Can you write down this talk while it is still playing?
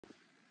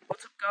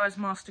What's up guys,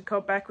 Master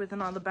Cobb back with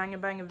another banger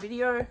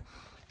video.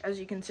 As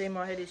you can see,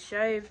 my head is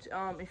shaved.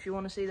 If you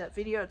want to see that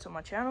video, it's on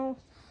my channel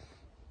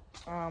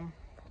that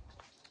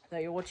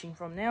you're watching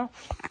from now.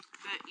 But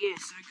yeah,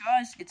 so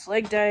guys, it's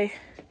leg day,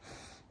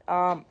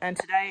 and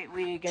today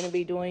we're going to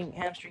be doing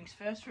hamstrings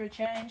first for a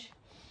change,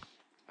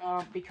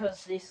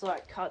 because this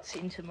like cuts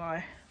into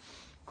my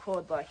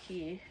quad like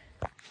here,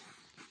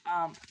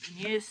 and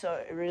yeah, so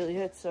it really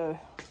hurts. So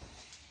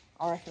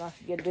I reckon I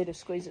could get a bit of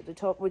squeeze at the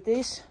top with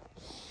this.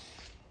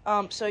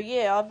 So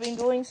yeah, I've been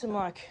doing some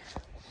like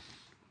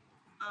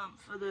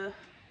for the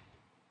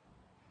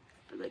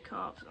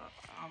calves,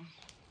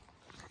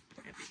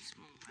 a bit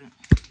small, but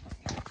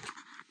yeah,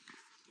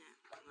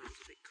 that's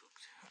a bit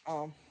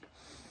cooked.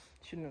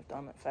 Shouldn't have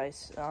done that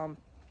face.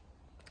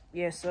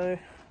 Yeah, so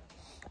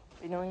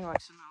been doing like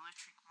some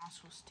electric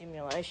muscle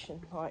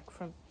stimulation, like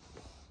from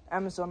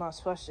Amazon. I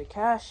splashed the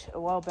cash a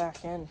while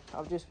back, and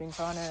I've just been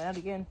trying it out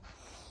again.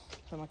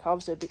 So my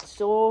calves are a bit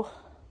sore.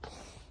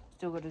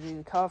 Still got to do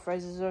the calf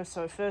raises though.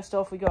 So first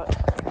off, we got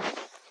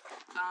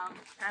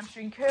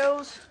hamstring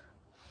curls,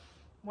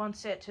 1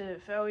 set to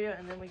failure,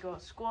 and then we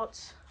got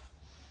squats.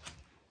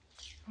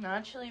 No,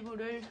 actually we'll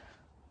do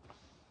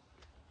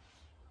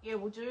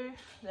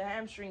the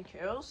hamstring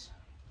curls.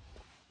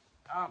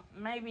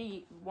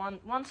 Maybe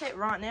one set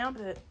right now,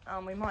 but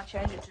we might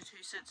change it to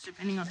 2 sets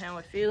depending on how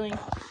we're feeling. Then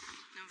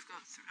we've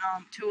got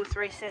 2 or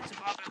 3 sets of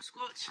barbell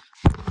squats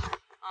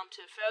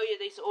to failure.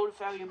 These are all to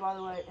failure, by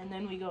the way. And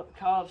then we got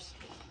calves,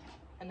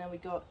 and then we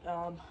got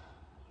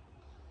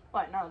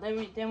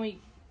then we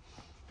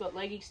got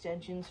leg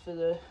extensions for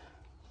the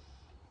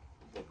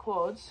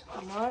quads,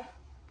 you know.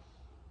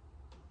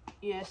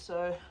 Yeah,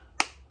 so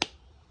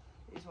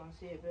these ones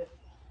here, but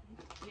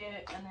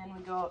yeah, and then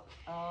we got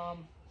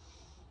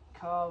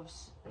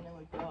calves, and then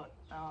we got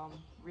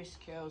wrist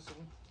curls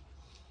and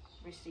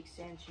wrist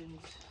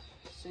extensions,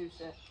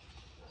 superset.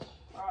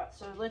 Alright,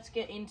 so let's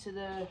get into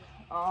the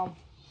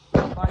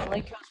lying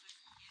leg curls.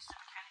 We use the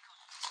mechanical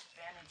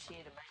disadvantage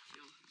here to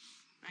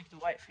make the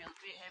weight feel a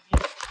bit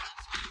heavier.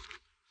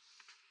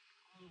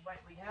 All the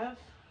weight we have,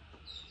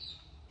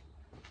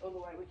 all the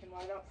weight we can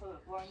load up for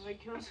the lying leg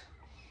curls.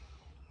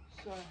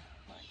 So,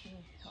 like, you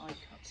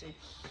can't see.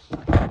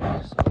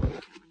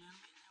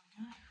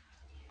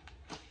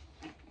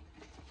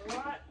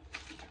 Alright.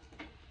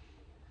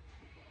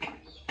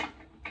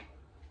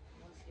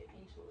 Let's get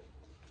into it.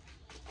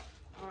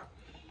 Alright.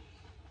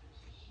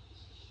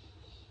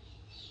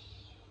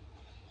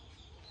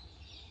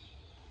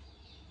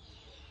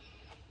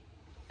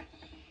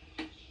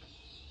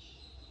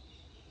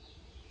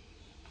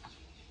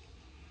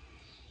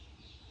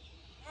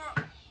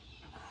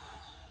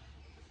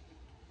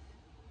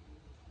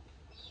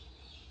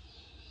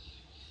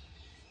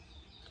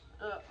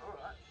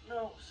 Alright,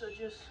 no, so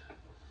just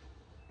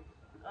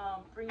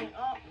bring it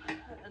up,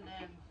 and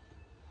then,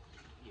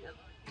 yeah,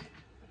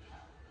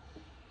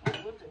 like,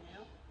 what the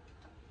hell?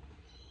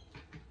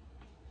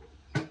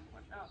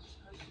 What, no, it's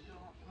supposed to go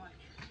up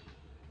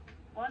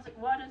like,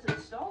 why does it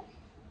stop?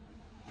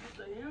 What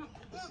the hell?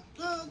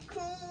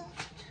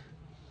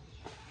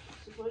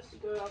 It's supposed to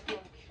go up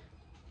like,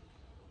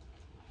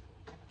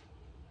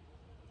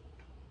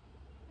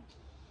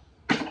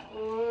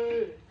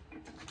 oh,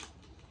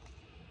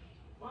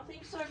 my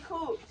thing's so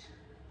cooked.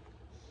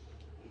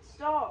 It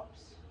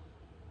stops.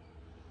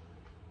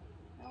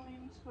 How am I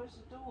even supposed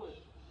to do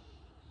it?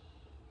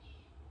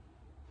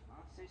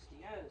 That's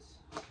SDS.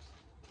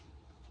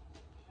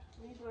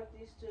 I need like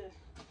this to,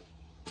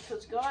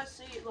 because guys,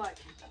 see it like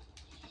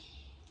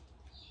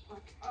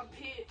up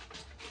here,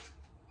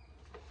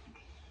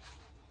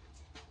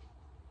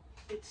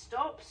 it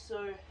stops. So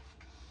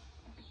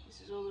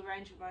this is all the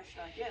range of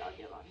motion I get. I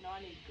get like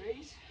 90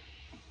 degrees.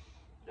 I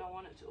don't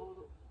want it to go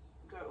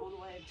all the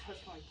way and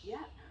touch my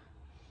gap.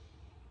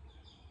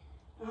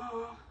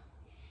 Oh,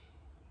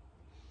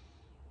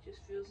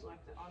 just feels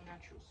like the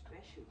unnatural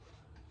special.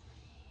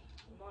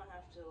 I might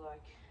have to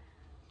like,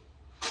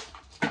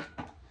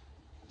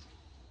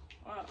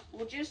 alright,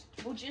 we'll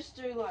just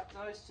do like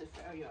those to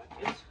failure, I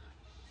guess.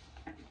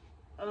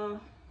 I'm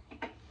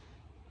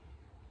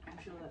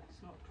sure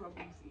that's not a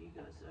problem for you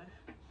guys though.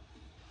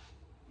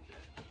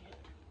 Yeah.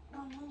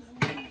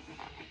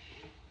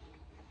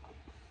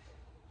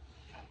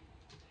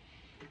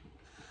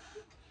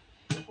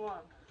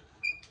 1,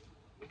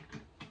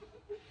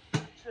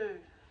 2,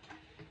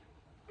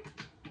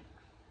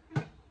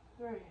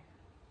 3,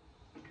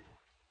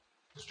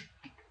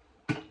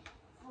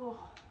 4,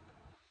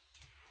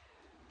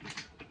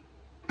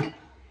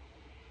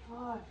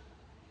 5,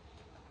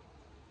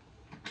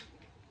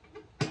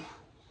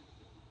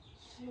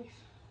 6,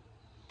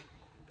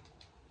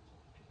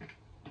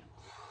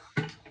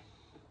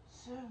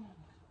 7,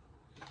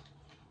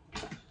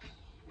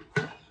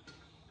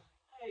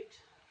 8.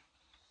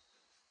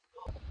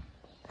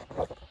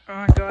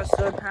 Alright guys,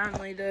 so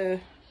apparently the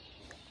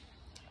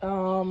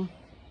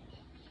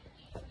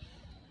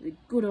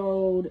good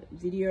old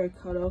video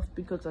cut off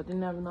because I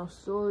didn't have enough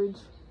storage.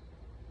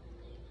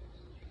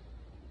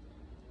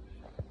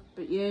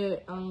 But yeah,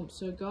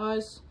 so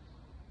guys,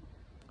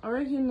 I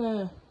reckon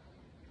the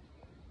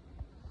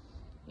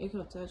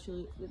haircut's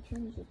actually, the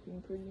trim's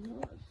looking pretty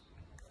nice.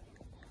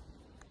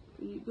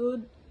 Pretty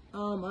good.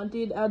 I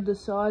did add the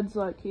sides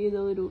like here,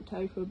 the little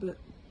taper, but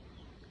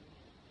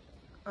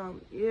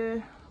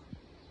yeah.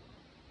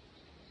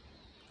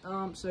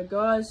 So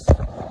guys,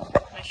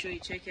 make sure you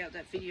check out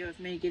that video of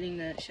me getting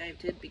the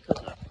shaved head because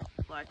I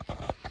like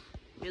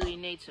really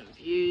need some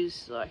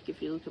views. Like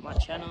if you look at my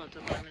channel at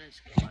the moment, it's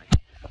got like,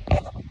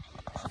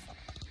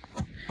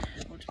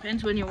 well, it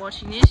depends when you're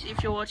watching this.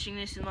 If you're watching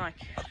this in like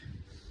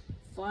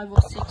 5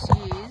 or 6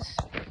 years,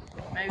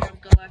 maybe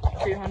I've got like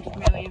 200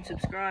 million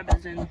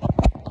subscribers and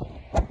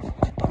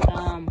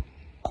I've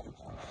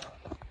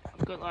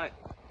got like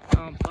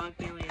 5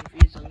 million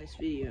views on this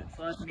video.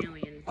 5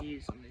 million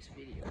views on this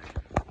video.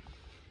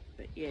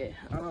 But yeah,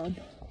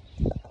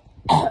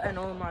 and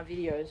all of my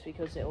videos,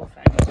 because they're all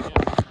famous now,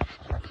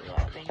 for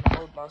like being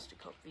old Master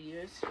Cop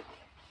videos.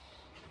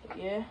 But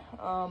yeah,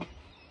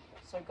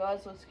 so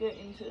guys, let's get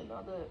into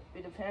another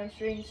bit of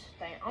hamstrings.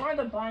 They are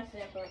the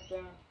bicep of the,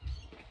 leg,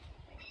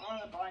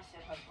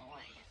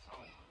 so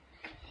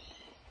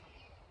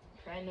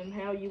train them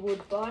how you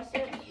would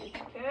biceps with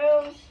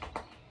curls.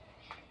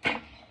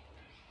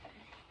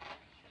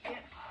 Yeah,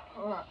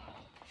 alright.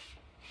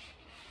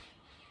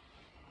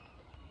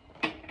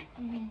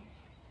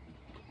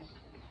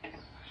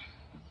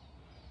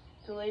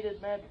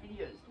 Deleted mad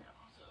videos now,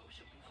 so we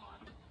should be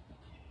fine.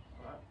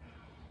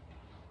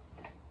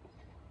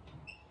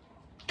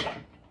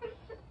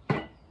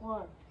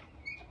 Alright.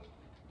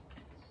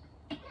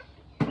 1,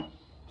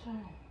 2,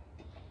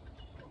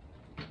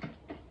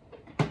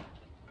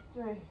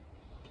 3.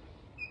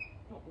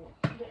 Oh,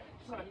 yeah,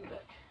 sliding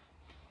back.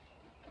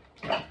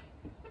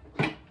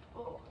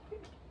 4,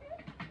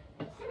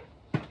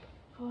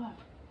 5,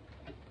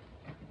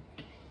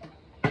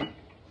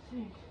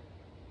 6.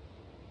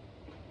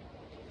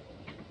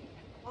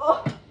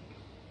 Oh,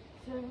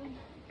 7,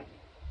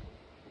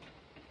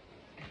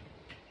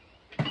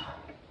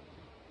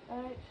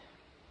 8,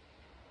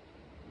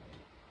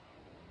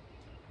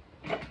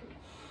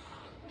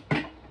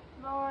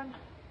 9,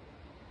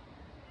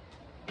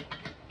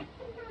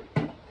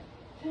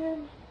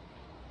 10,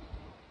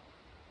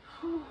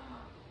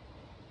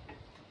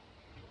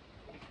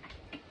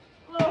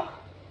 11,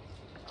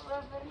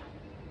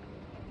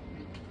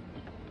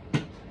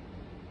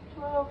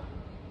 12,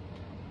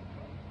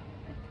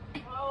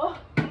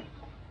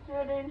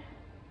 13,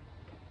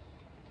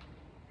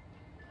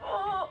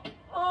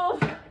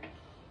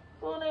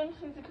 14,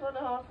 16 and a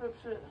half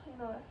reps, you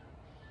know.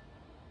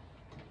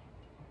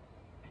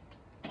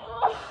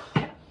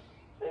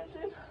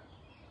 15, 16,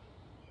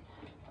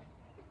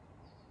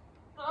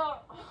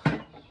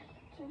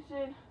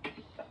 17,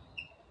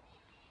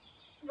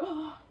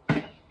 9,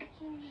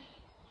 20.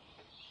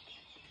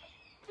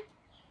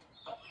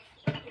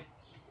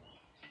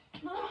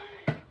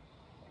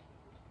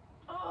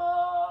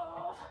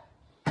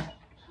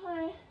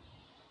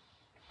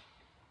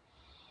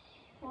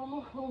 One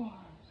more forward.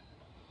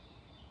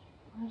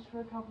 Rest for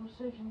a couple of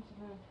seconds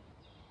and then.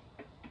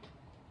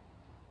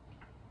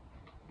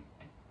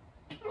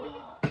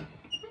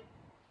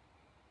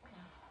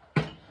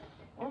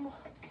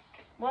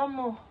 One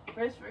more.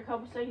 Rest for a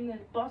couple of seconds, then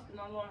bust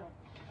another one.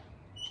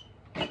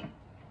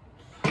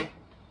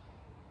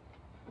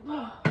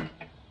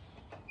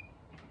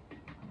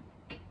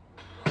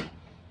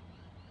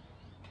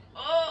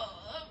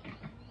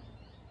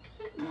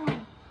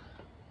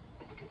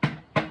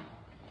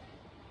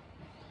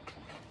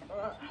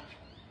 Alright.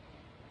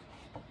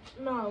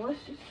 No, let's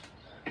just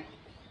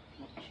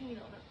not cheat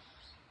on it.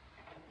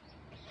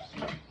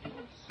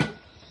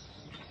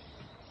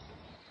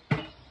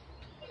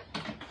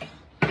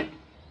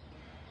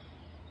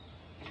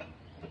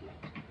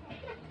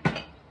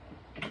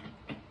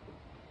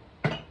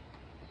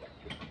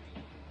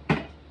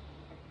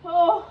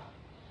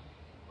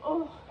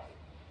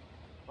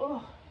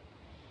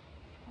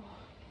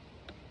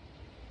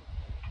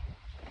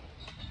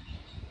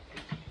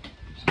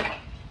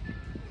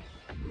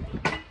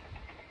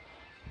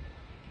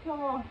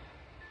 Come on.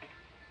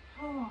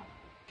 Come on.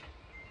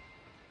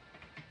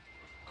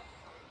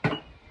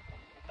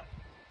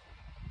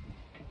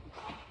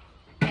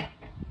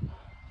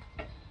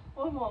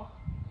 One more.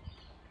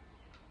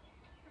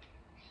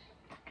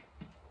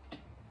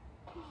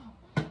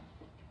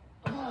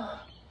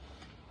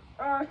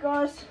 Alright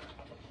guys.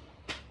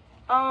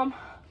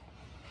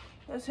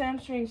 This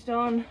hamstring's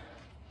done.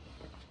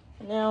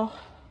 Now,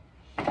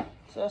 so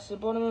that's the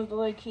bottom of the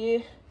leg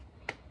here.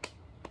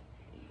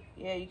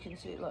 Yeah, you can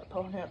see it like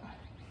popping out.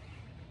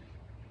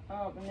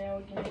 And now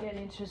we're gonna get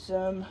into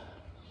some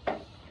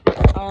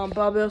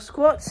barbell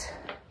squats.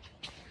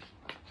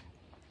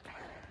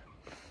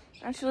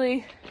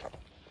 Actually,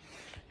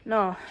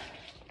 no,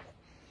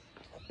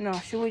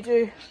 should we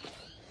do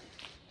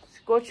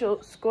squats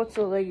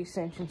or leg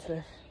extensions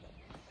first?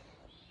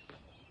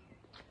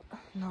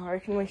 No, I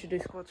reckon we should do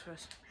squats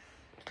first.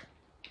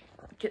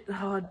 Get the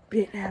hard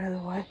bit out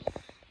of the way.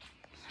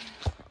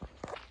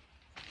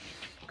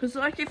 Because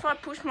like if I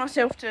push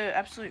myself to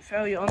absolute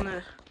failure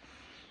on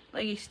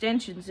leg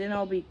extensions, then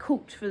I'll be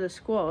cooked for the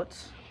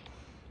squats.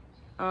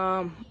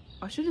 I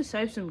should have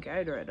saved some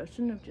Gatorade. I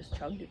shouldn't have just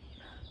chugged it.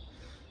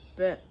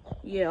 But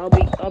yeah, I'll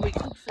be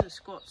cooked for the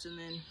squats, and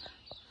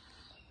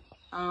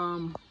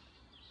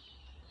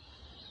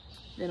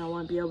then I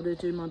won't be able to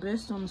do my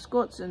best on the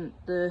squats. And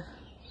the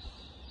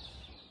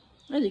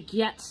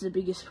gat's the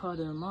biggest part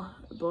of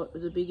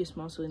the biggest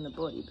muscle in the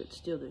body, but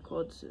still the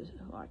quads are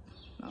like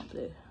up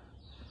there.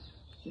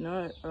 You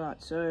know,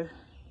 alright, so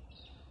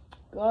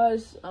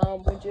guys,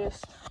 we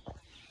just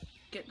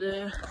get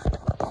the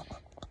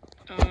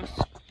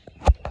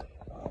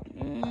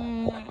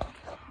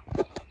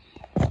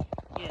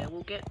yeah,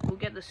 we'll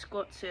get the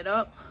squat set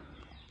up,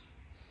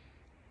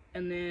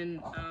 and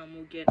then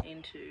we'll get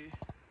into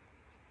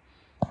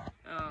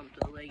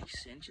the leg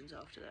extensions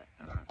after that.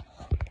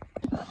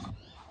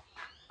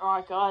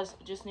 Alright guys,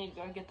 I just need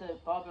to go get the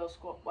barbell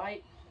squat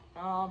weight,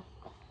 then I'll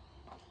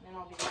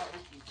be back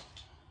with you.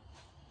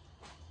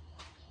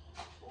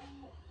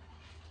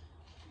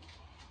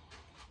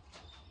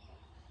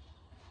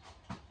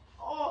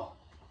 Oh,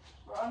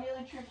 bro, I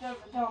nearly tripped over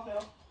the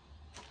dumbbell.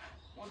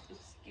 What the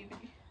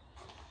skibby.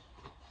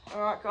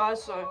 Alright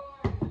guys, so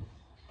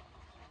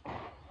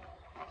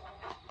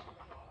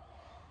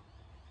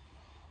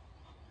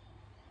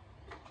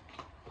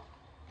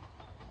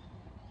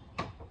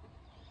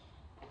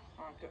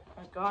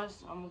alright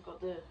guys, we've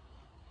got the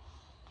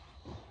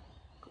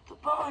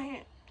bar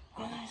here.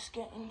 Let's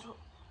get into it.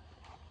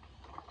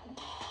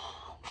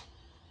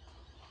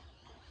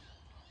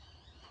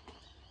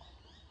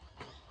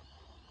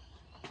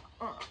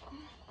 Alright.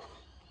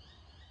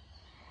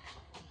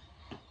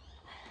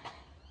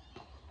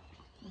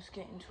 Let's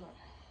get into it.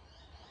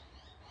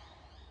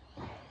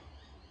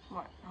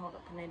 Right, hold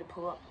up, I need to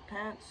pull up the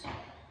pants.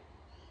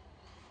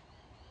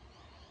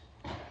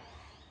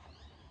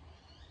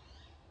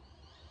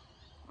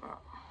 Alright.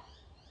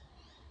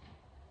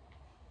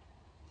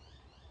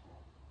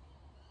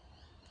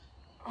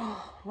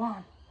 Oh,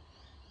 1.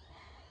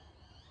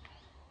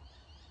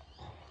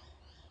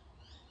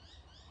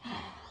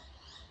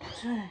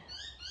 2.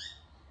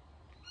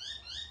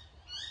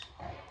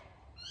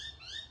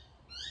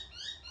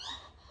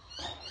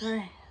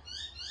 3.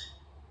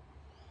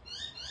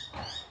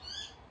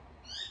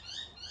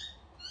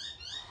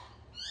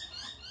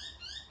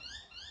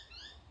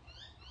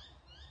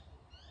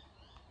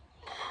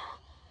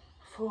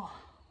 4.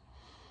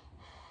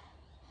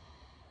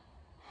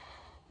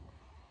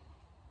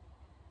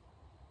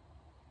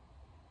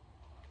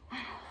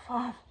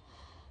 5.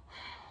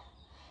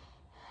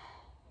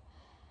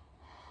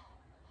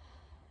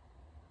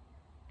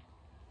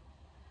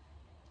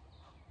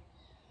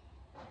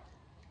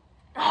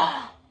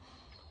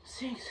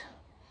 6.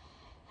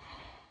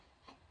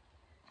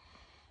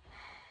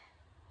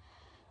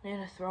 Need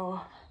to throw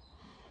up.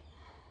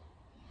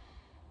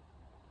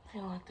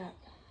 Feel like that.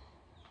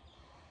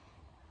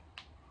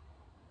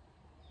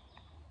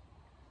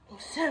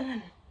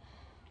 7.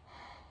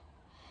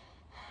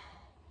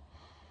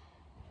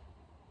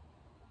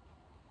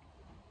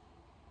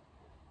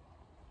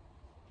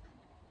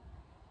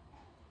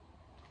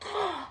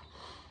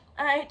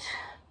 8.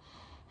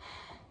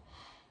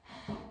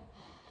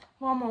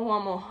 One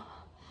more.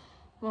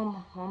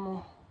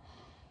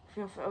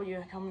 Feel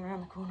failure coming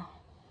around the corner.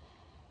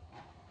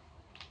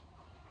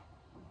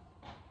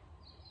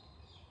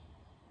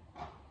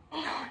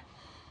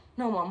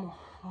 No, one more.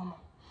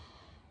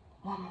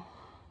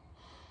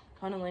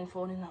 Kind of lean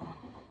forward in that one.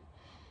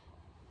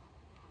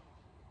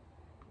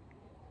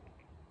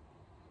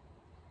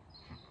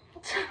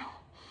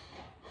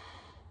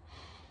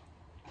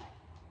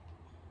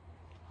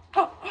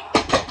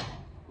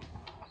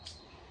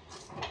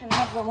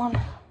 Another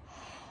one.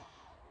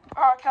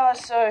 Alright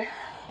guys, so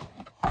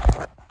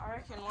I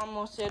reckon one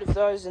more set of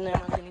those, and then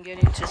we're going to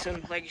get into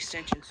some leg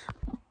extensions.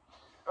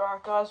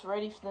 Alright guys,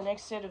 ready for the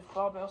next set of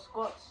barbell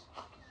squats.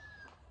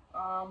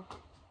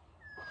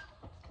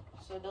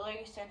 So the leg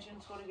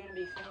extensions sort of going to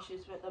be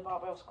finishes, but the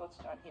barbell squats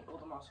don't hit all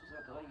the muscles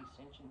like the leg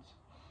extensions.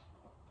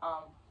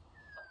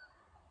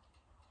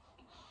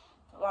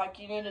 Like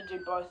you need to do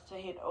both to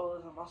hit all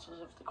of the muscles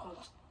of the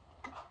quads.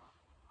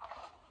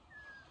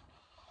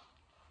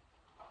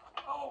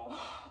 Oh.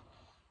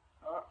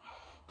 Alright.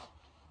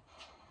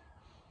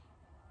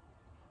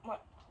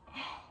 What?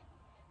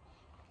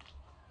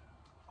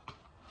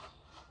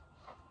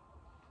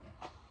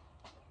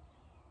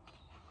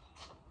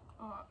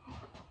 Alright.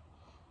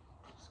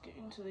 Let's get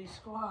into these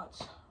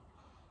squats.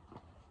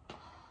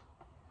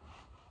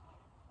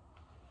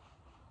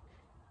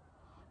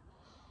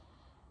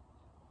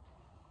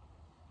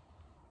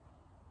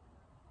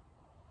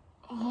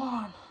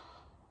 One.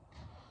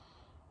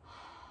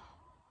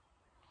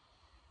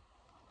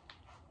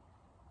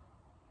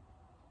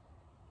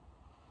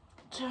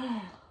 2.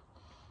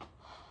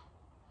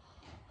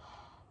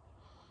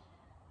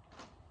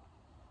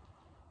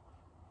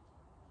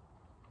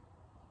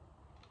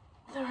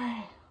 3.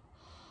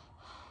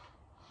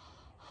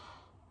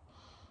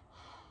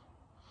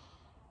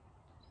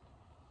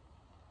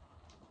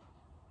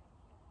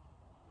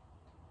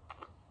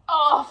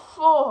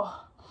 4.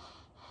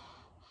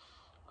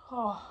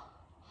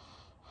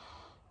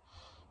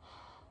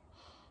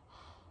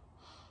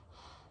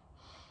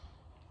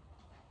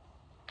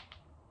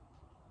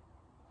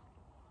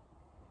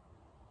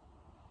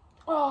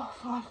 Oh,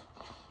 fuck.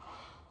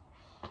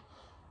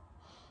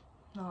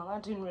 No,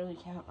 that didn't really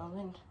count. I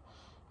leaned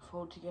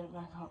forward to get it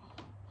back up.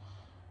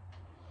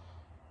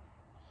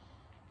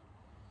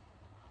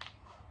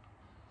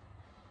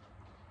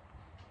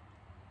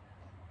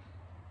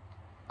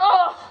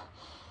 Oh,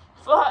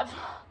 5.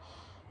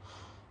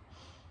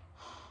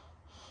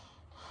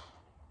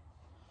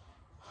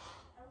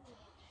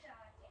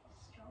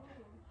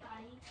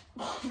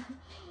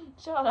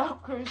 Shut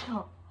up, Cruise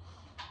Cop.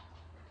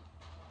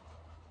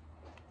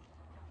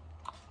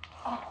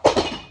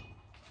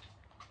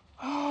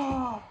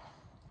 Oh.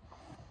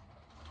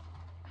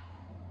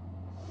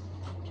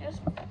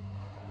 Just.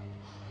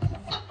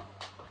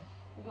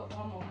 We got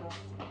one more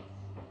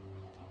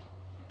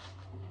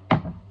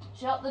girl.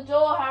 Shut the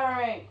door,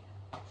 Harry.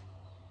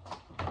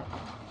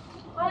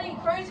 Bloody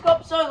Cruise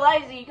Cop's so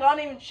lazy, he can't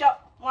even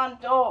shut one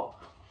door.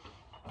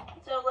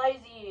 That's how lazy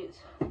he is.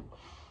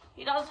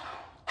 He does.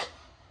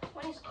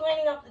 When he's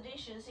cleaning up the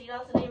dishes, he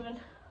doesn't even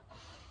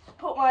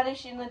put my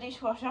dish in the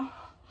dishwasher.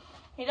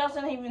 He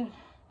doesn't even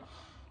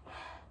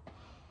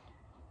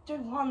do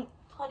one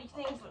bloody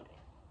thing for me.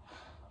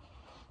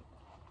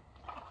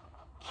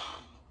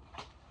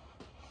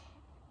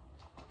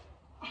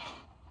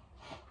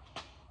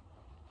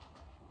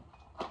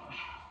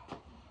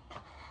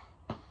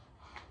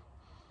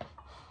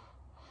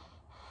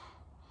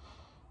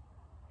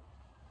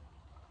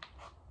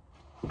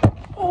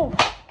 Oh!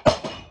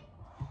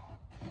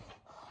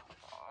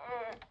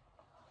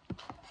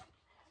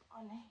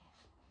 My knee.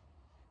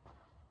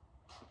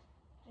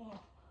 Damn.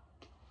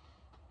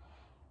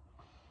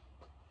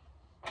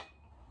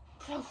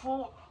 Fell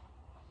forward.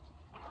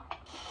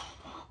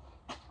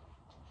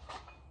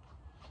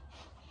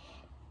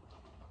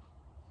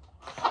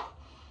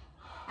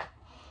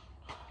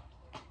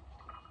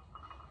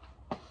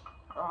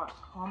 Alright,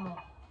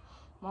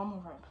 one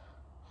more rep.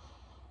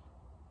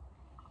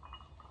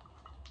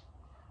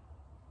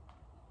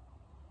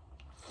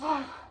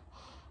 Fuck.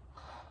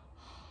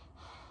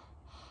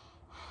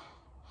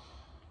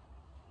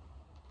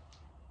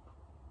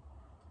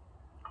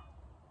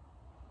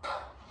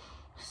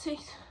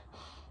 6.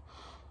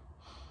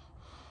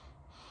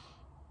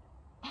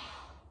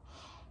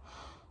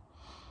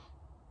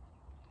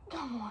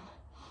 Come on.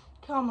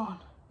 Come on.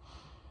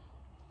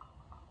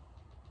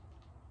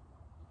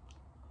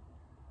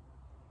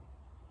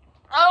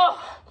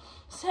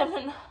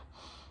 7.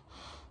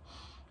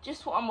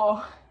 Just one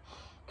more.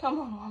 Come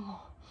on, one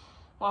more.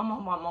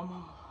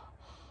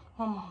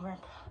 One more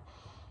rep.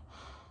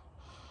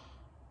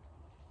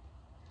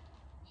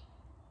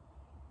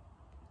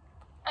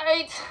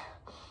 8.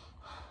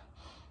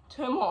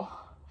 2 more.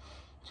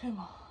 2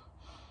 more.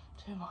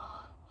 2 more.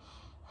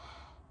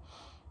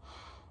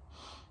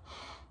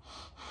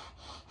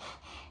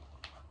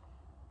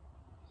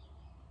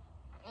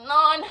 9.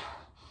 Oh,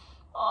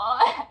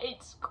 I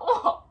hate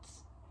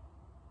squats.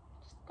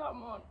 Just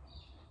come on.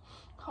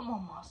 Come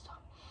on, master.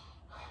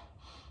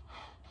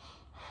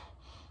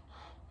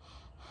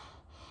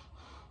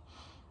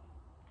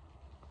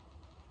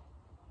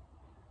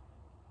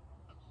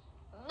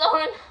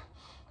 9.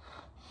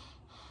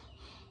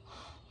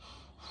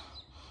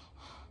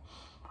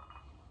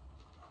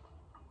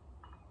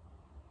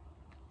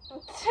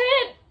 10.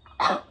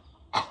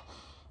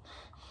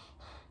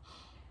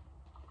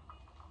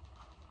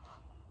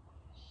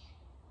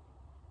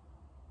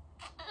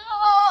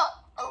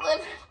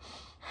 11.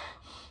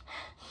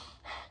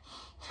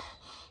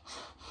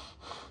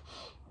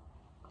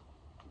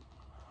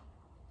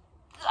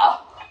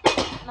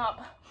 No.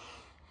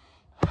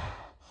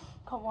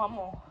 Got one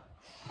more.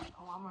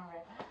 Got one more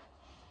rep.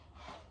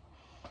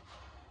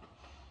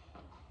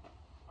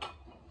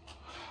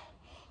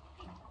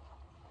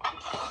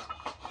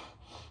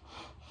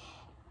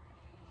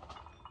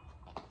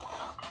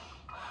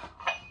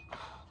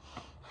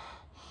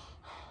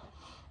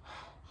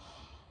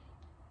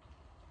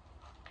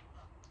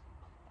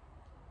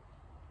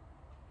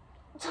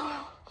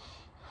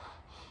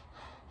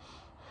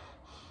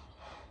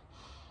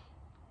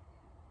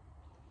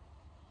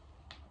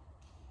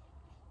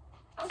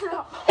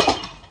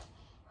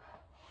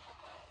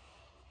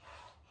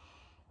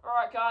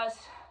 Alright guys,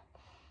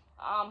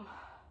 I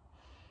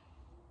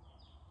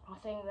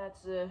think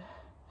that's the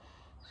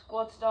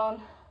squats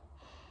done.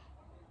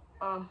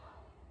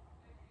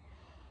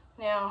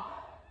 Now,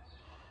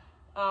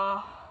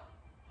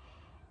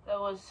 that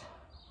was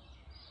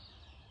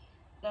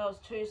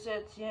 2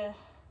 sets, yeah.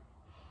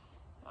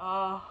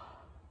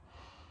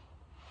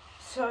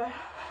 So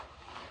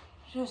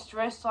just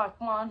rest like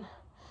 1,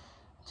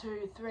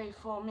 2, 3,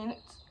 4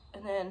 minutes,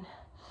 and then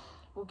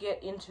we'll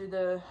get into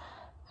the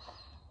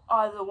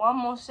either one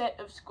more set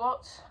of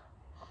squats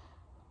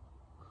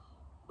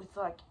with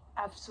like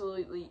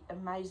absolutely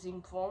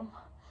amazing form,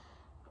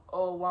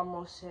 or one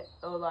more set,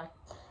 or like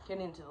get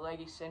into the leg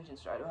extension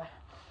straight away.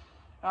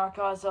 Alright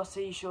guys, I'll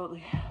see you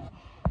shortly.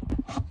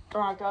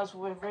 Alright guys,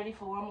 we're ready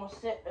for one more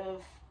set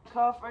of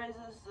calf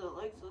raises. The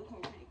legs are looking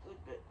pretty good,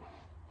 but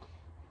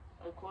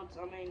the quads,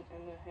 and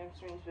the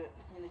hamstrings, but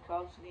the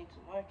calves need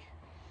some work.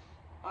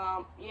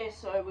 Yeah,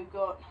 so we've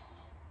got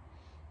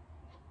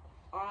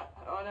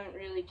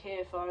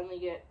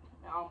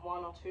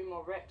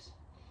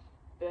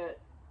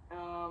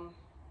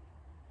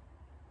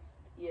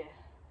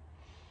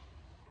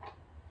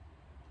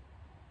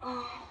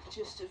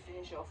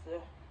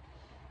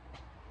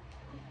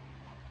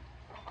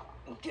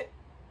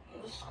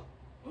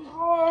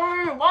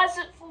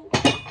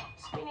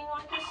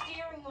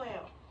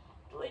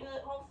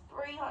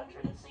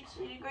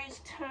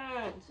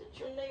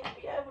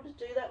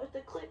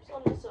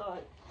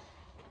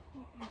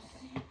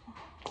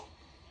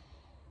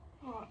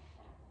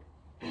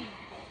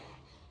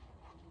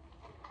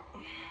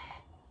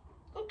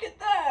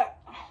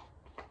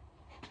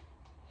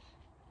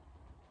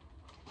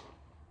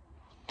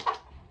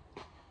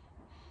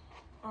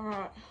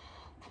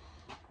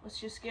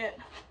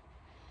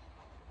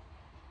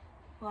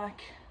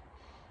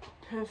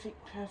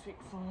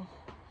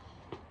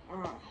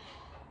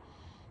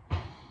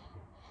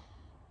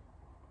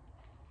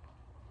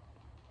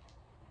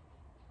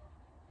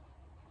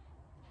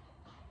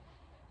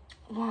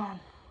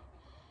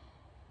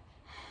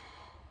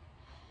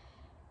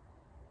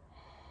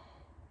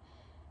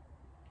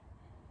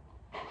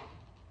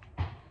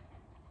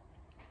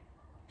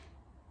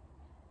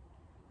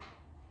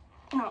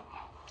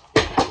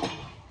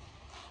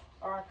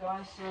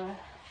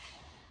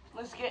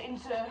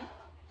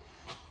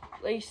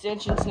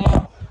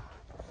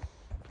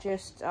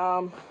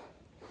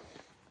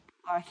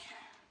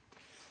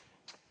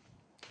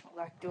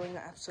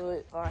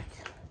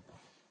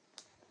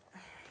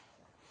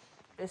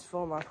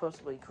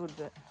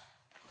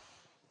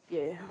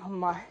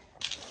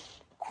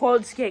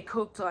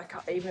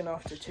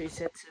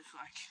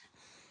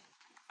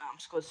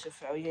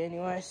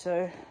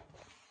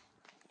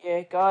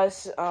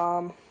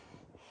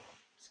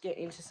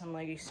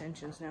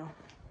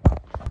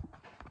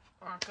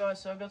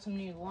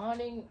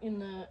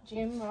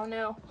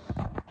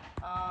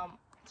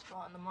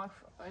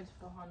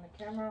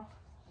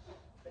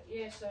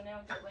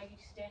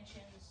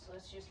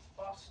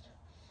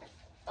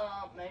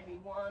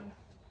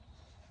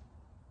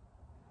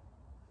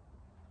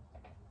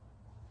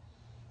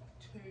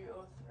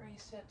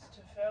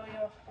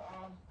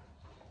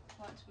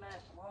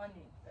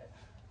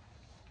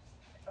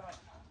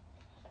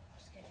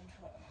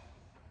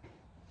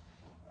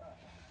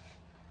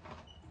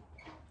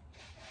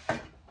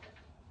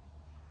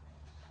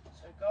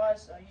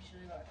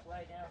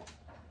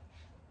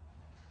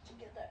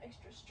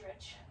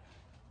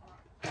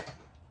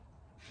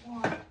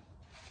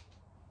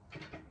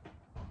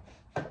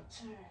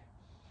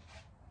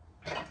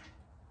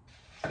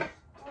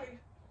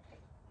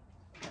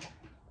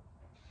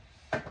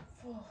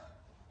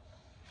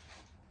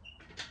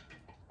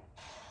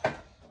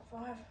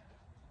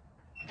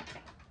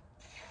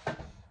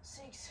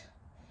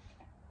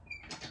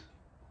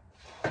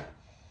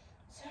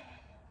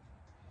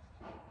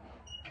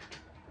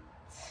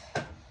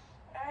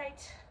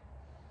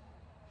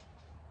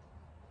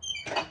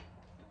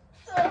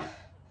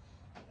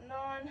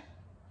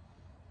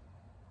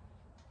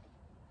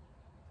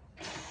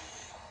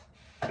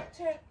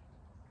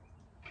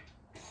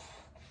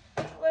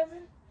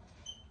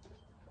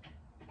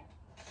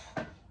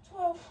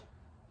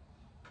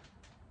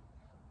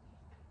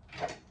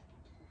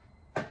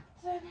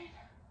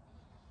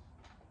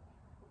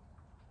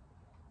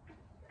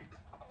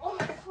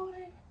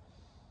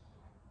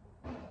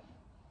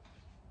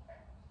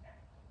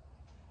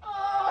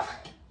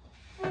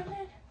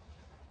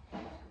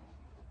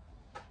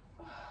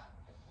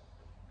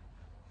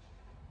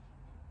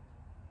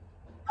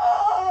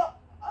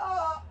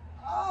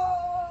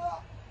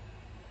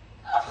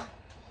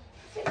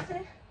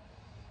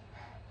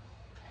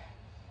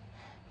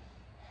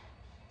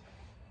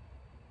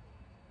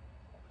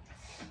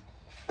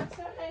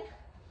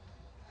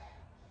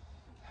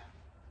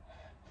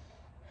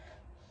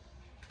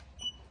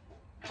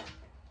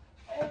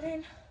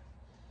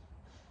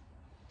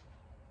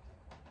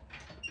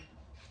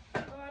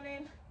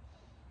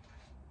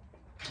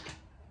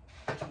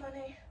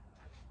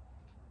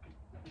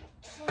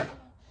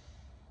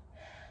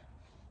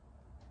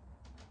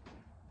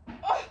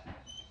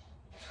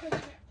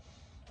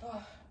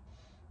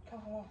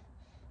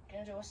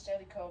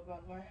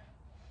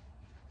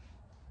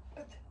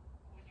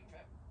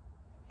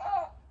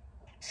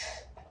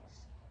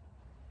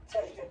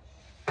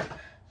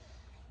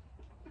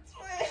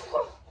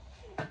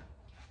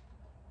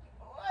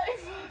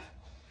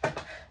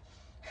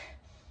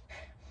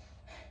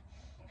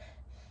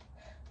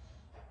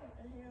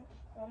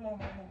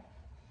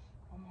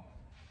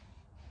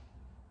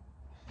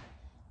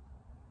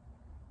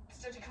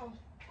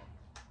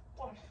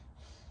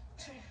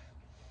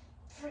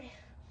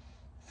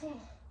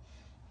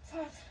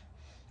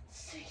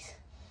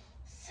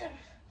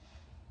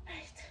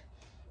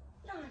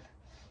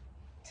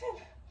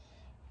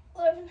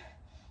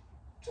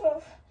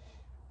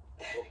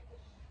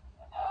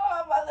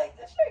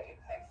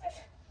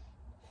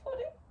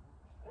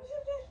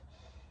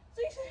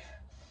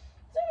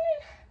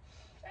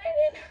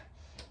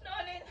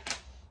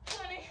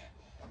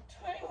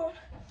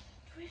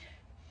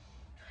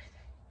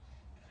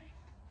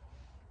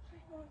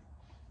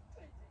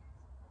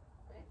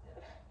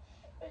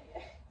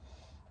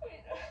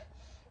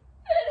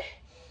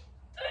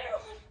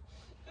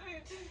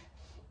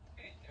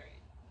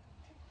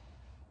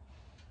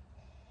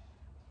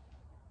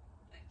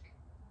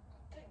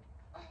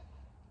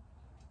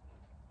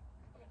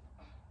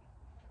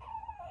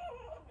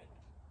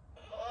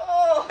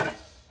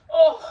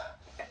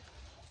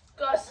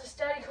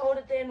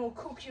will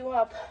cook you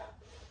up.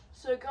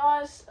 So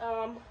guys,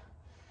 I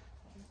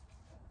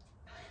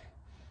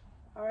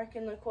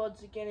reckon the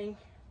quads are getting a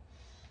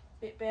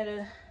bit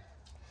better.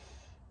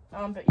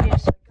 But yeah,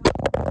 so guys, you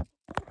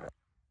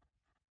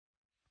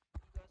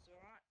guys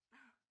alright? I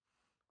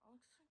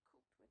look so cooked with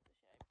the shaved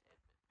head, but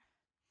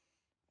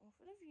all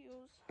for the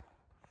views,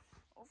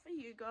 all for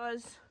you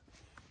guys.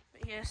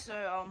 But yeah,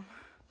 so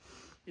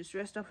just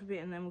rest up a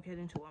bit and then we'll get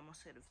into one more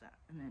set of that,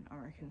 and then I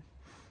reckon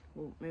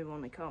we'll move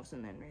on to calves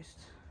and then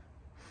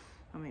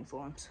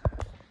forearms.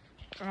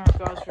 Alright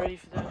guys, ready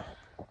for the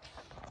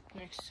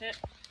next set.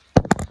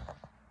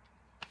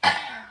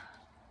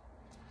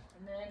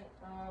 And then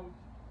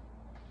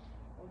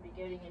we'll be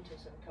getting into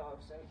some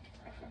calves, and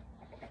I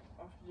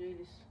have to do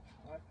this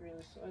like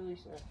really slowly,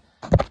 so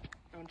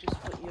I'll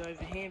just put you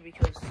over here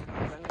because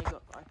I've only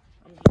got like,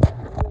 I'm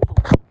doing all the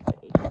way for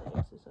each of the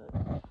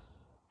exercises.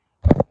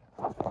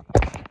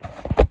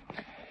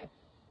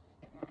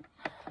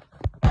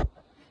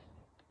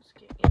 Let's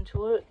get into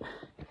it.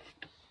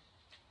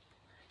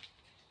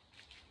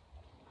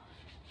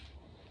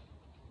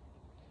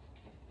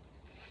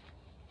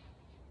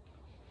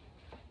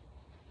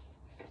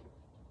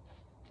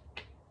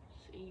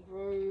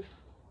 Bro,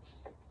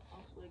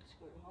 half legs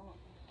go hard.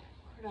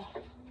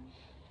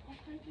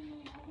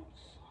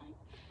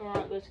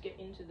 Alright, let's get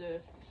into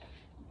the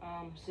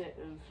set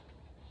of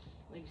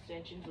leg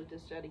extensions with the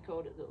Daddy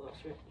called it the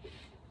last rep.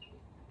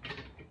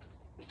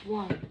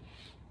 1.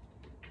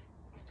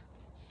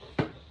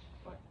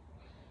 Right.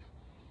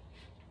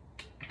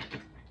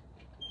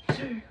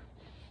 2.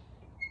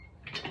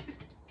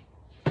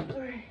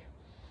 3.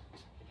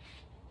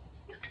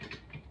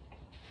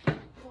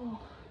 4.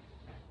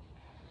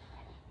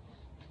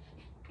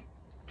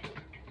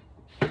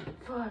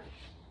 5.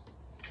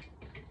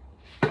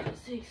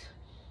 6.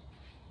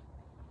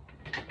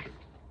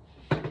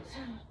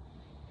 7.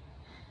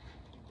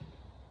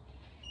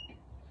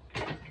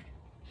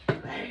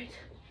 8.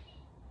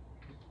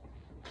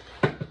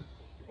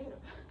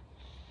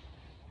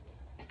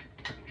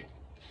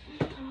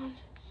 9.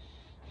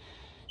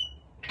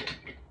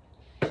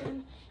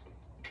 10.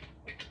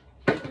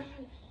 11.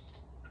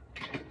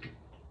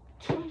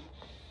 12.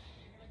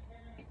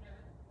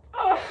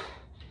 Oh.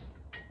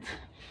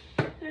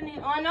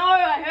 I know,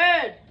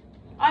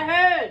 I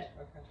heard.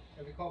 Okay.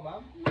 Have you called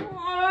Mum? No,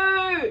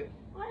 I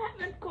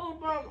haven't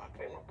called Mum. I've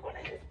been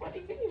recording this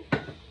bloody video.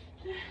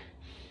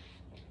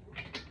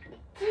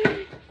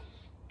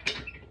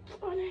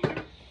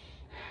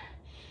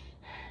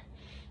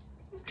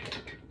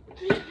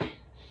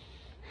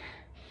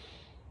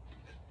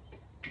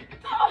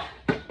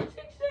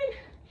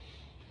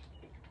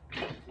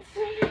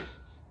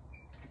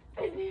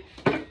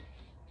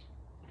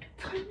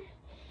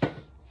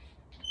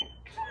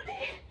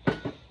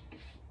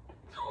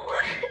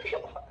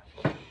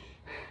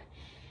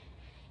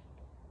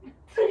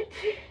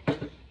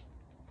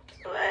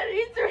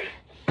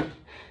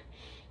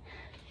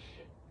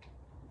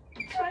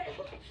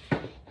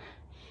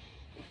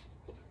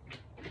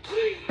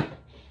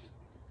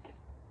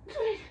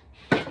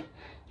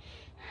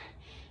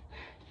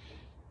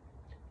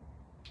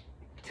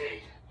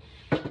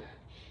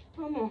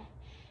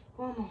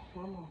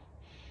 1 more.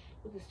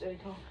 With this dirty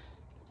tongue.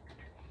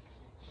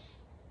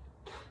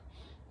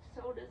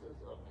 Shoulders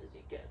as long as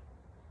you can.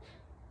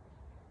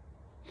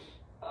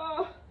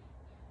 Oh.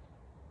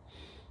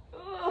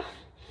 Oh.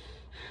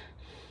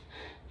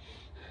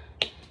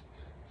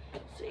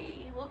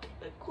 See, look at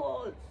the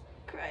quads.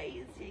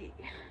 Crazy.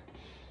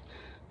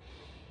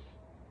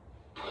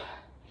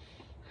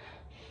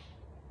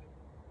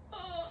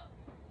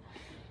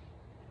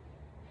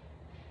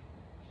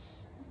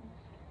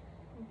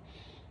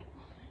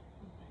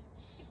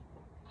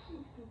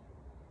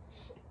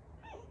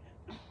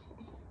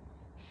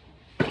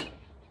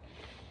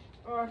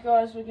 Alright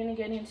guys, we're going to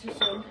get into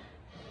some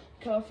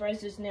calf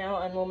raises now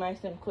and we'll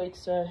make them quick,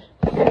 so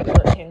we've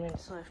got 10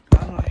 minutes left.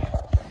 Alright.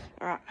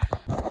 Alright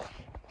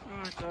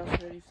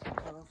guys, ready for the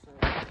calf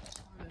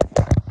raise.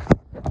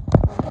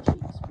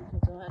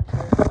 Because I had to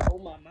call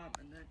my mum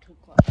and that took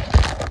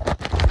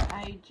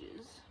like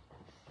ages.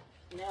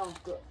 Now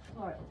I've got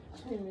like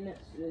 2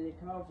 minutes to do the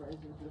calf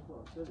raises before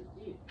I put it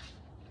here.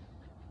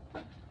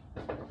 I'm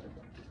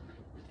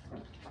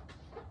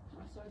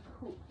so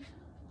cool.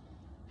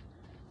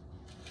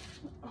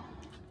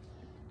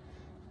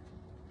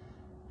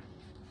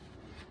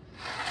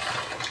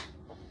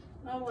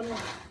 No one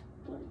else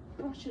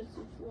brushes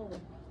the floor.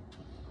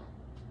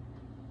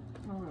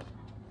 Alright.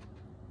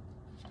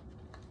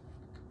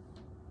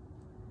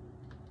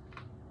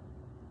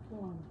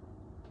 1,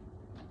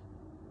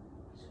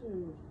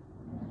 2.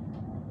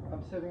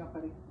 I'm serving up,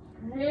 buddy.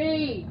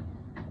 3.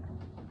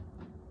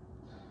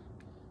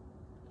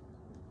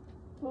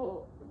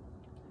 4.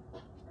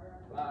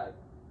 5.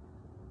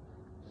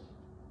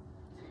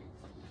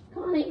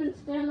 Can't even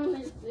stand on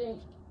this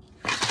thing.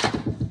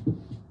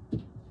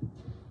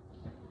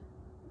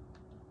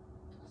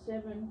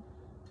 7.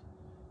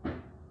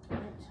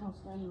 I'll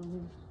stand on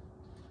this.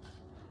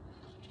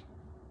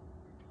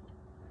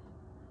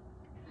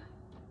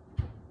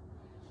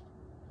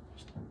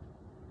 8.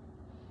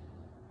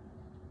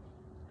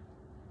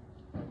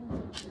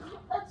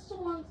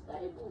 so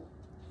unstable.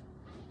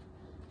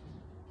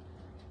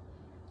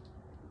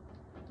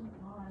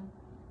 9,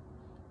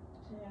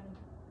 10,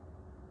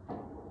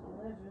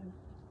 11,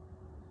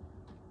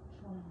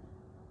 12,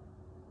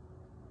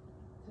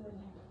 13,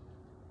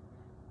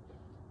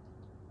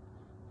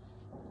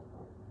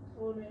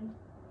 14,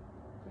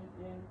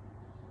 15,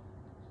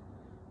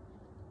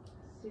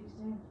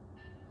 16,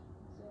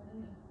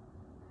 17,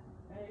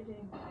 18,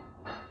 19,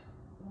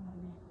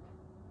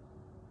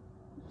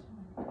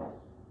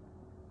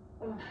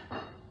 20.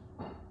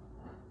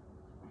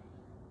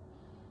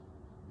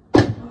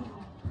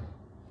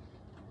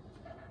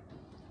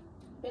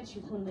 Bet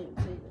you couldn't even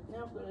see it.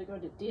 Now I've got to go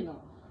to dinner.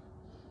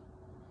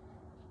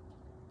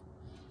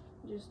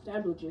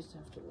 Dad will just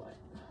have to wait.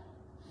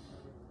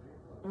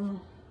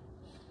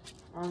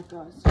 Alright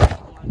guys,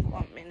 like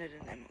 1 minute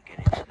and then we'll get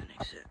into the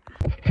next set.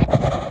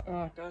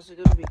 Alright guys, I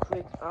gotta be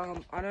quick.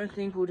 I don't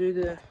think we'll do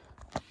the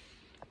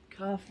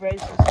calf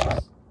raises,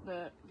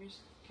 the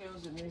wrist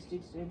curls and wrist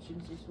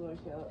extensions this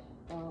workout.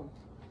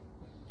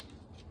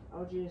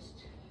 I'll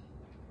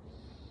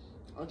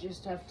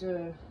just have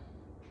to,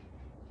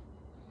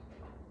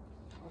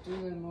 I'll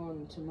do them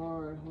on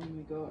tomorrow when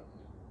we got,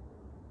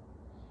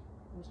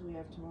 what do we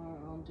have tomorrow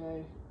on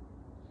day?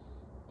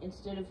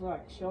 Instead of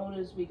like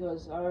shoulders,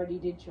 because I already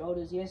did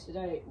shoulders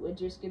yesterday, we're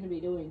just going to be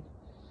doing,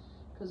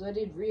 because I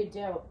did rear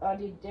delt, I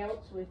did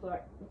delts with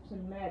like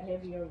some mad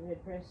heavy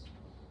overhead press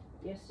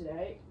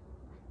yesterday,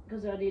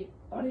 because I didn't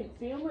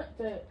film it,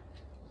 but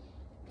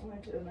I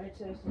went to a mate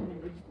test and I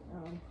did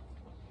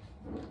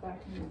back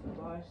and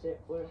bicep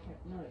work,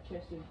 no,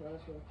 chest and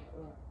tricep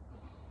work,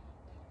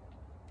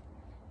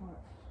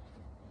 right.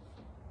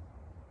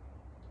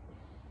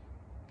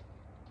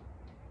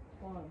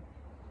 1,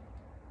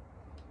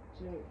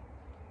 2,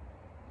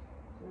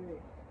 3,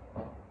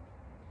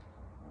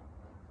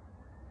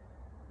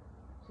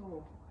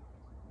 4,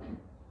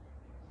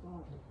 5,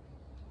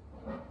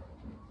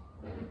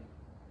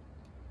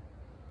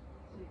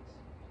 6,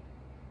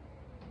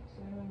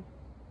 7,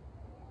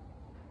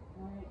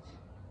 8,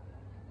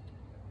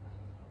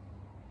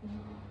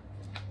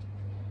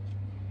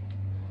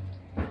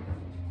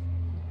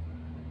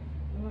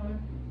 9,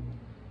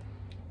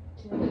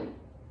 10,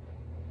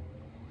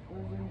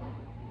 11.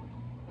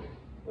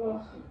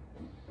 Oh,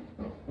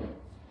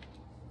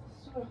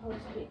 so hard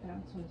to get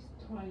down to this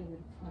tiny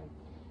little plate.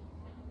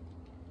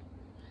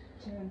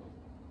 10,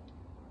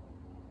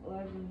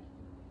 11,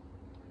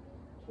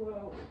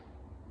 12,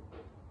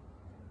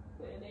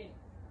 13.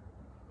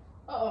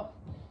 Oh,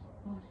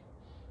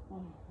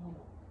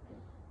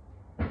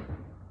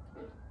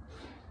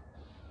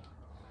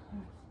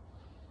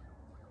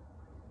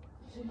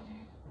 15,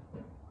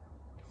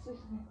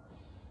 16.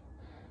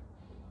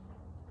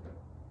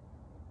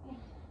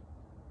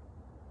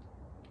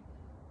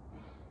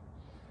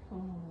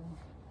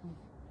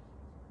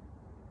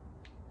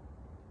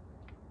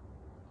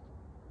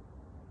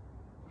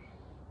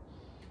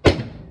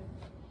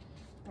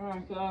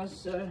 Alright guys,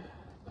 so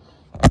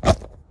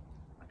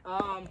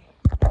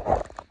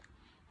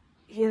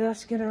yeah,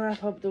 that's gonna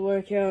wrap up the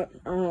workout.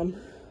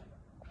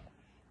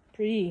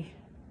 Pretty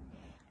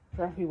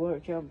crappy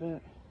workout,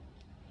 but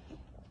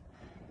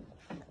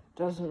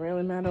doesn't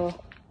really matter.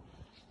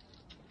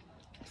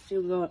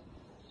 Still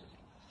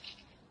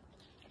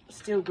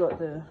got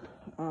the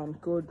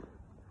good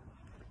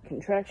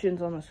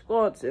contractions on the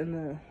squats,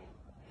 and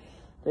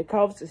the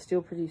calves are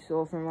still pretty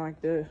sore from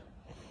like the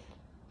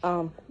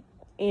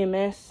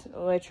EMS,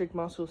 electric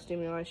muscle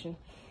stimulation.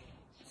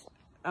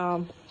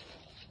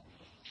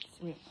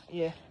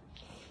 Yeah.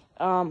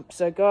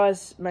 So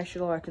guys, make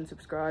sure to like and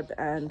subscribe,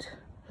 and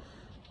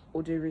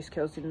we'll do wrist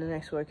curls in the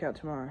next workout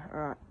tomorrow.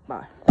 Alright,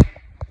 bye.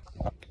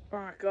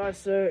 Alright guys,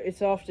 so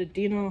it's after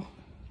dinner,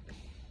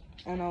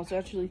 and I was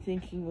actually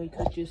thinking we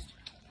could just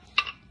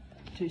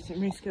do some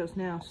wrist curls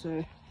now,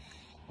 so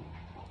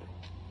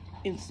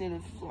instead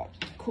of like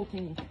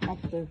cooking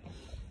up the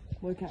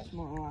workout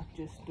tomorrow, like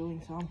just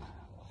doing some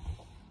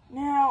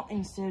now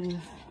instead of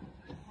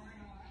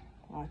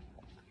like,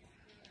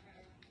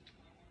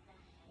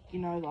 you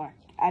know, like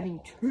adding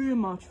too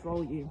much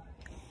volume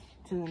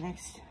to the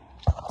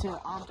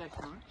arm day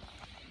tomorrow.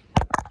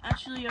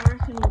 Actually, I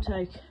reckon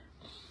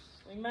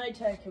we may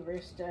take a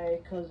rest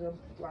day, because I'm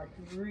like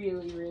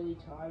really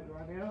tired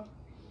right now.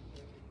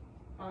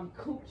 I'm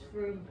cooked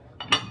from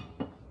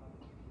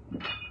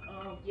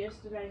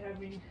yesterday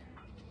having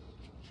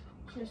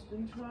chest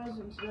and tries,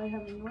 and today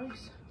having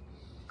legs.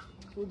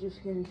 We'll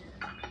just get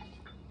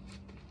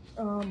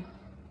like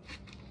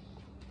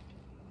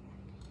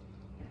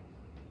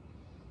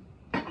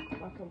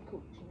I'm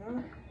cooked, you know.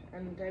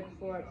 And the day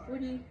before I had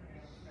footy,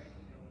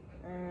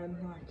 and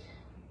like,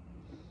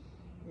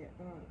 yeah,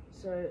 alright.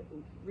 So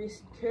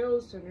wrist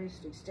curls and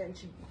wrist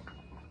extension.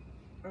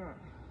 Alright.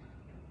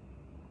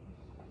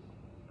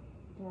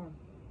 1,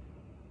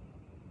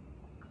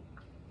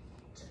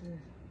 2,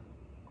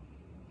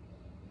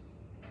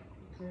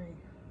 3,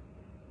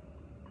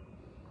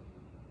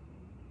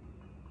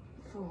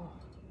 4,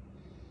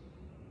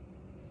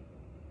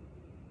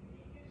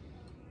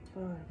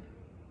 5,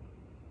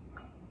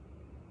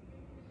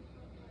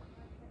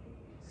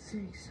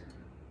 6,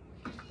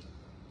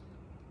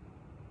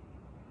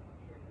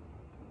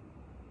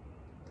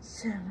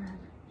 7.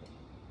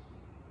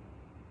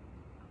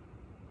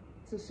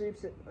 It's a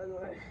superset, by the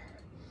way.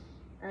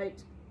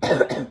 8.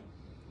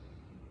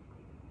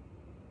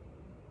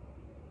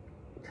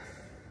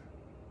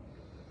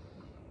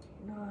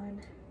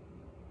 9.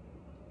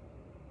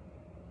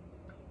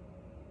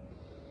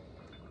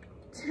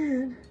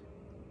 10.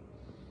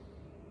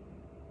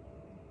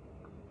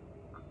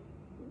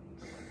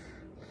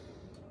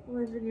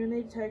 11. You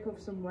need to take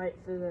off some weight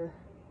for the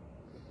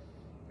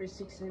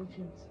wrist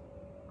extensions.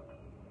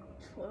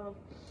 12.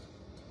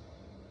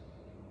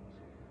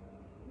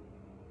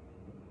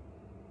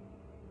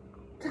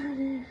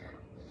 13.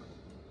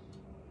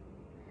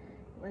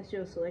 Unless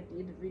you'll select the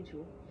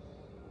individual.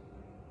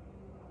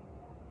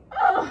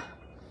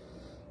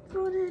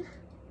 14.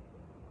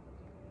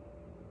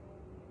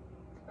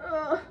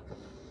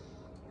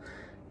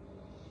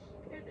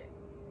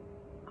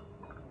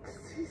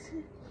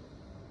 16.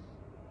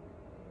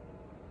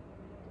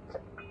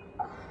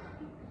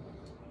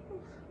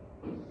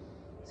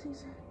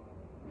 16.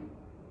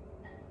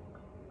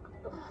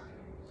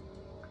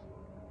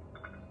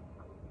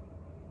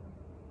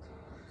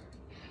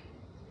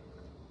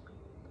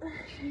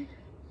 18.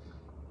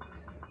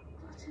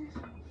 14.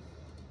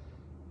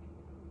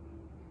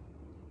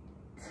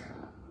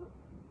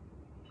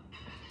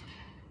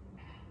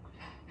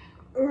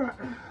 Alright.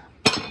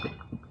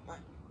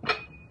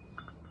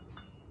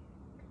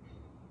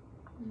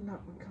 No,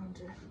 we can't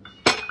do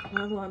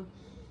another one.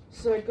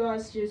 So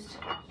guys,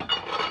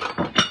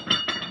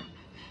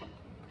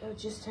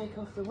 just take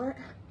off the weight.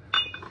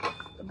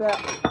 About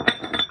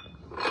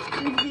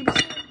 50%.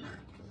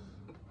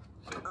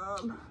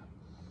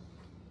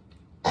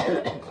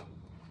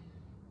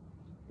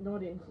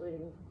 Not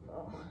including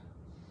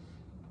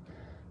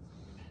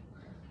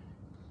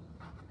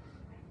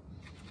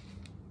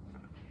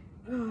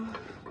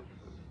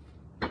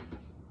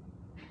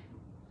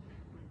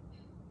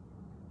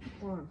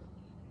one,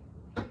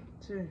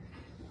 2,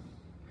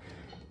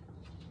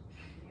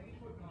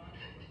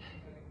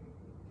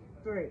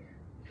 3,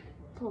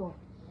 4,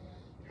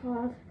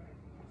 5,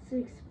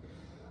 6,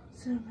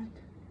 7,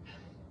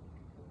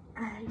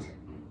 8,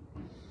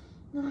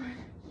 9,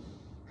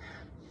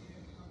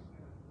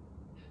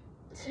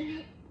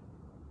 10,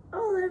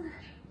 11,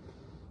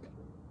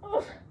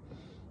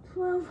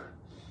 12,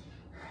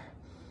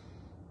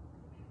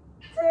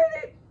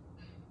 13,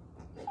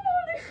 14.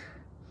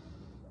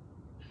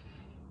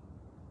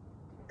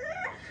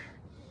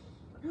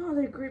 Oh,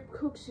 the grip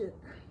cooks it.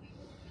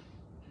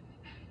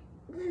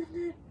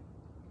 15,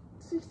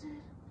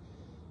 16.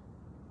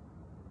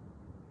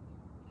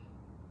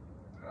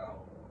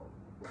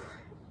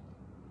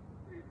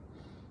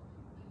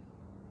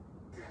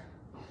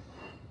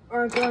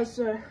 Alright guys,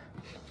 so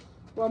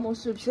one more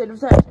superset of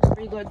that, just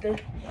reload the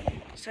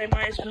same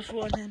way as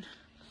before, and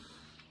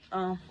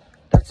then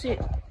that's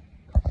it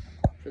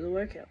for the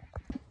workout.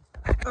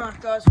 Alright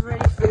guys, we're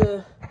ready for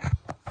the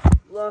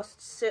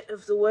last set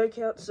of the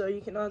workout. So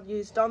you can either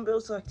use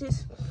dumbbells like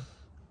this,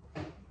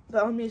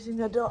 but I'm using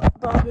the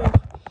barbell,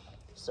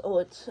 so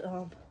it's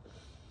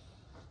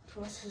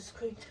twice as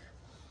quick,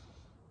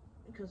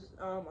 because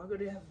I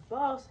gotta have a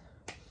bath,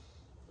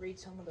 read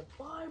some of the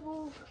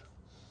Bible,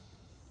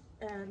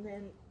 and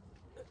then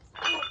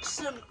watch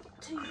some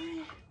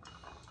TV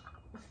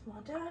with my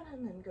dad,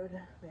 and then go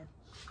to bed.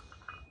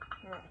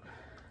 Alright.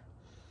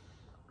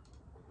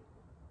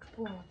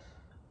 1,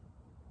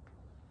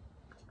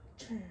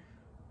 2,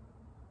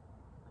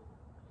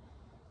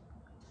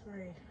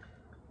 3,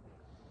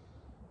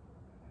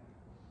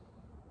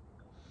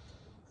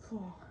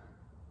 4,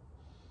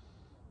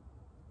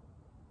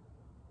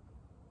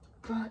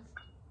 5,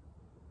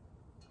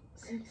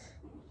 6,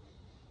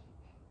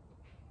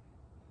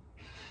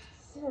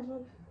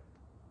 7,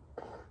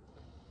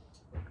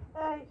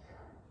 8,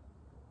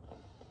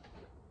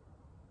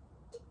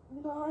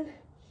 9,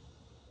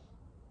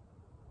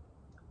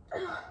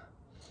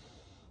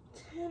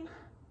 10,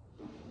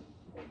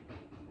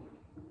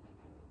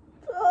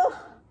 12,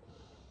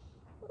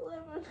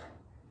 11,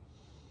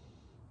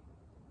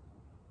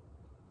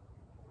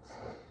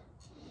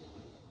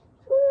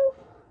 12,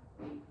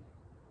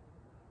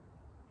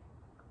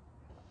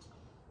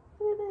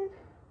 13,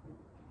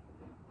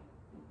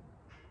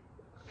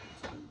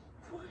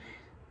 14,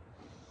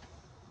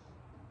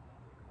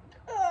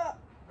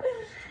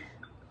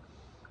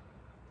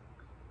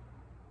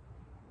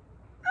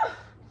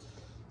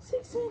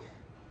 16,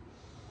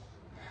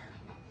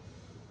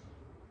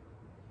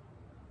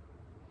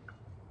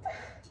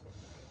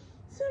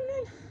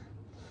 17,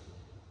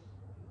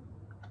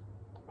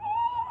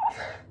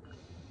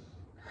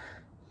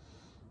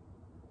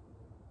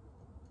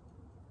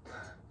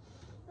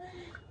 18.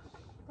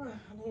 Right,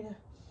 I need to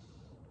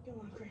get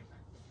my cream.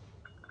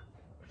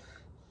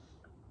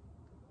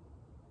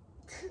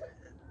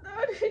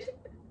 19.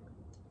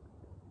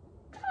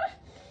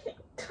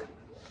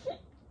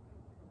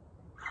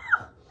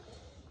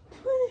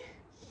 20.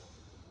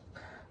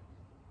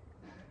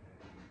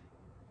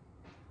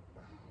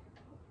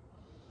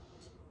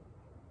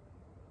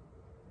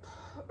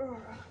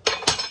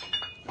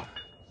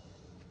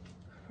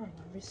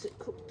 miss it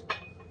cooked.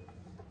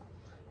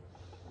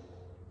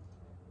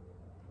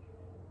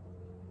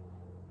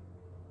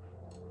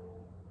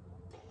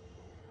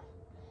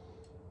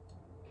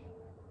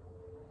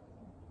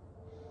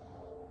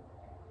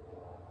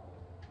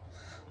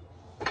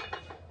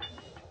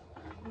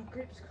 My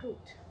grip's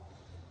cooked.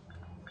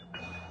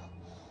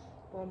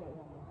 One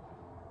more.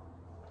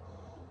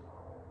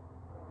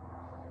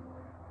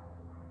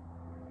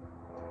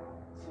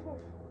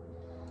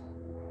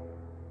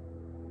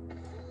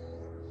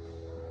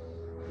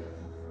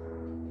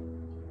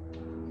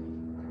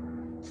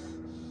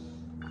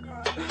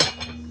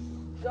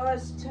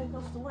 Guys, take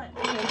off the weight.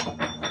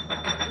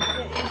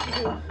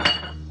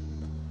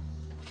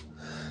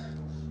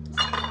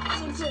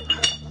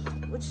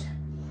 Which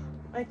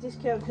I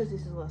discount because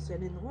this is the last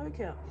set in the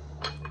workout.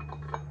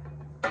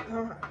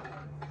 Alright.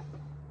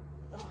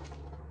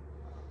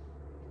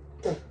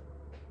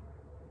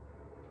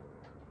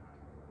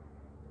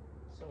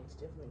 Someone's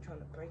definitely trying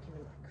to break into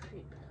my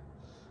crib.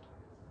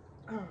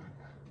 Alright.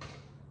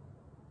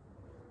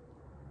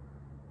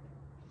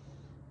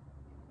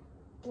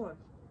 1,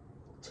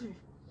 2,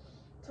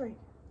 3,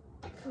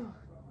 4,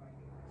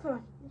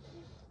 5,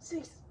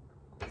 6,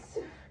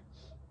 7,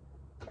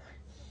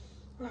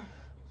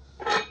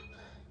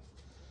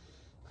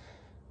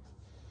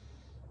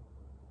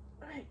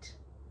 8,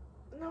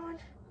 9,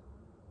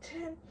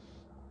 10,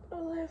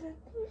 11,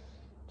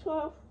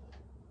 12.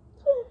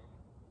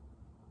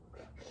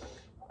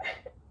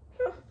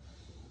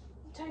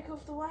 Take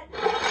off the weight,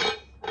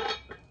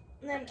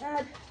 and then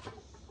add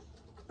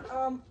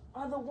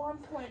other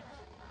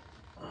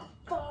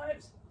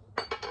 1.5s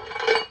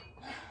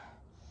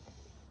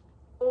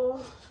or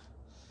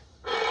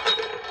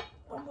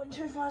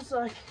 1.25's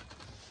like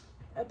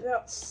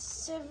about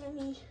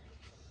 25%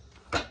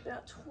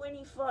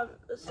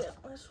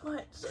 less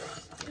weight, so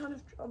it kind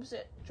of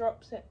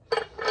drops it.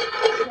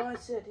 Side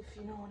set, if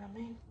you know what I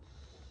mean.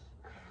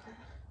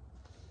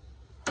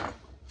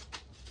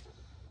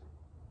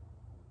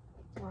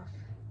 1,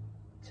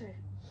 2,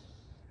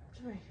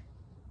 3,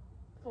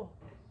 4,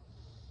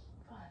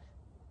 5,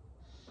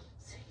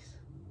 6,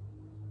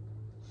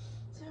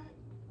 7,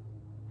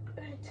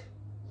 8,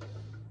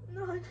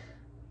 9,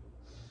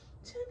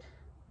 10,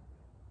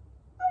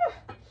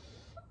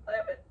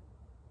 11,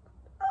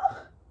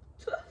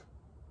 12,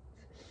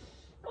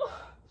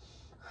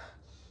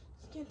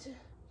 get to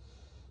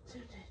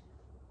 17,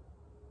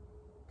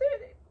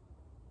 30,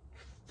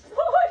 40.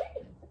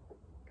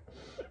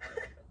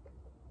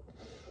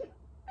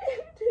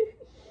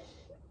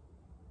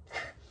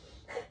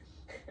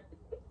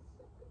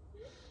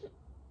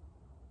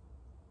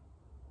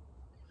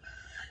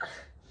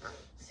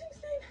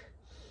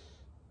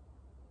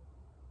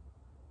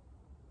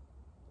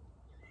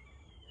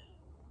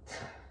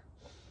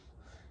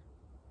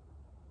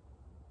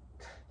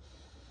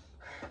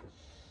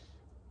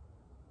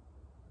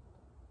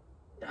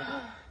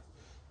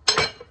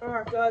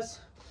 Alright guys,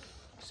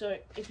 so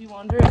if you're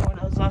wondering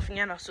what I was laughing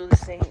at, I saw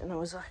this thing and I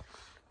was like,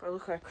 bro, I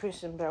look like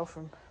Chris and Bell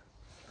from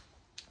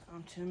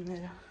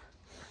Terminator.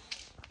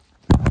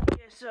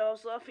 Yeah, so I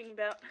was laughing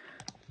about,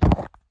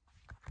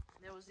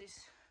 there was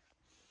this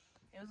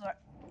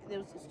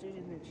dude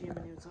in the gym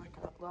and he was like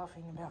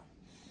laughing about,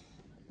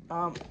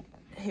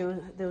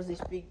 there was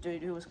this big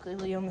dude who was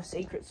clearly on the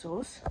secret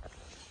sauce,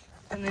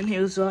 and then he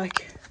was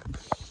like,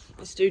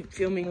 this dude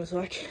filming was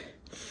like,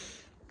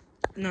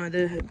 no,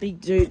 the big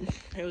dude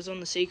who was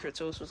on the secret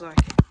sauce was like,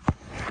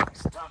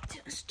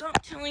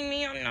 stop telling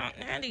me I'm not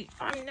natty,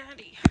 I'm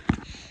natty.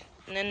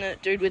 And then the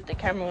dude with the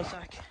camera was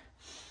like,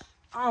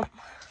 I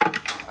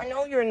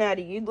know you're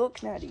natty, you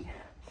look natty.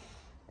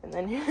 And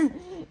then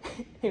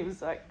he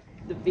was like,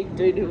 the big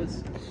dude who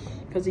was,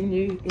 because he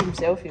knew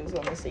himself he was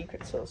on the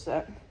secret sauce,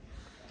 that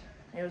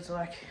he was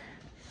like,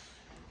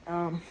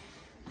 I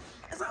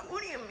was like,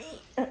 what do you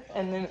mean?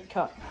 And then it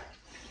cut.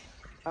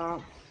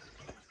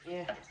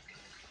 Yeah.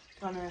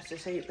 I don't know how to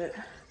see it, but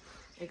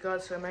yeah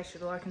guys, so make sure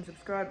to like and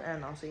subscribe,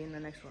 and I'll see you in the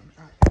next one.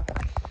 All right.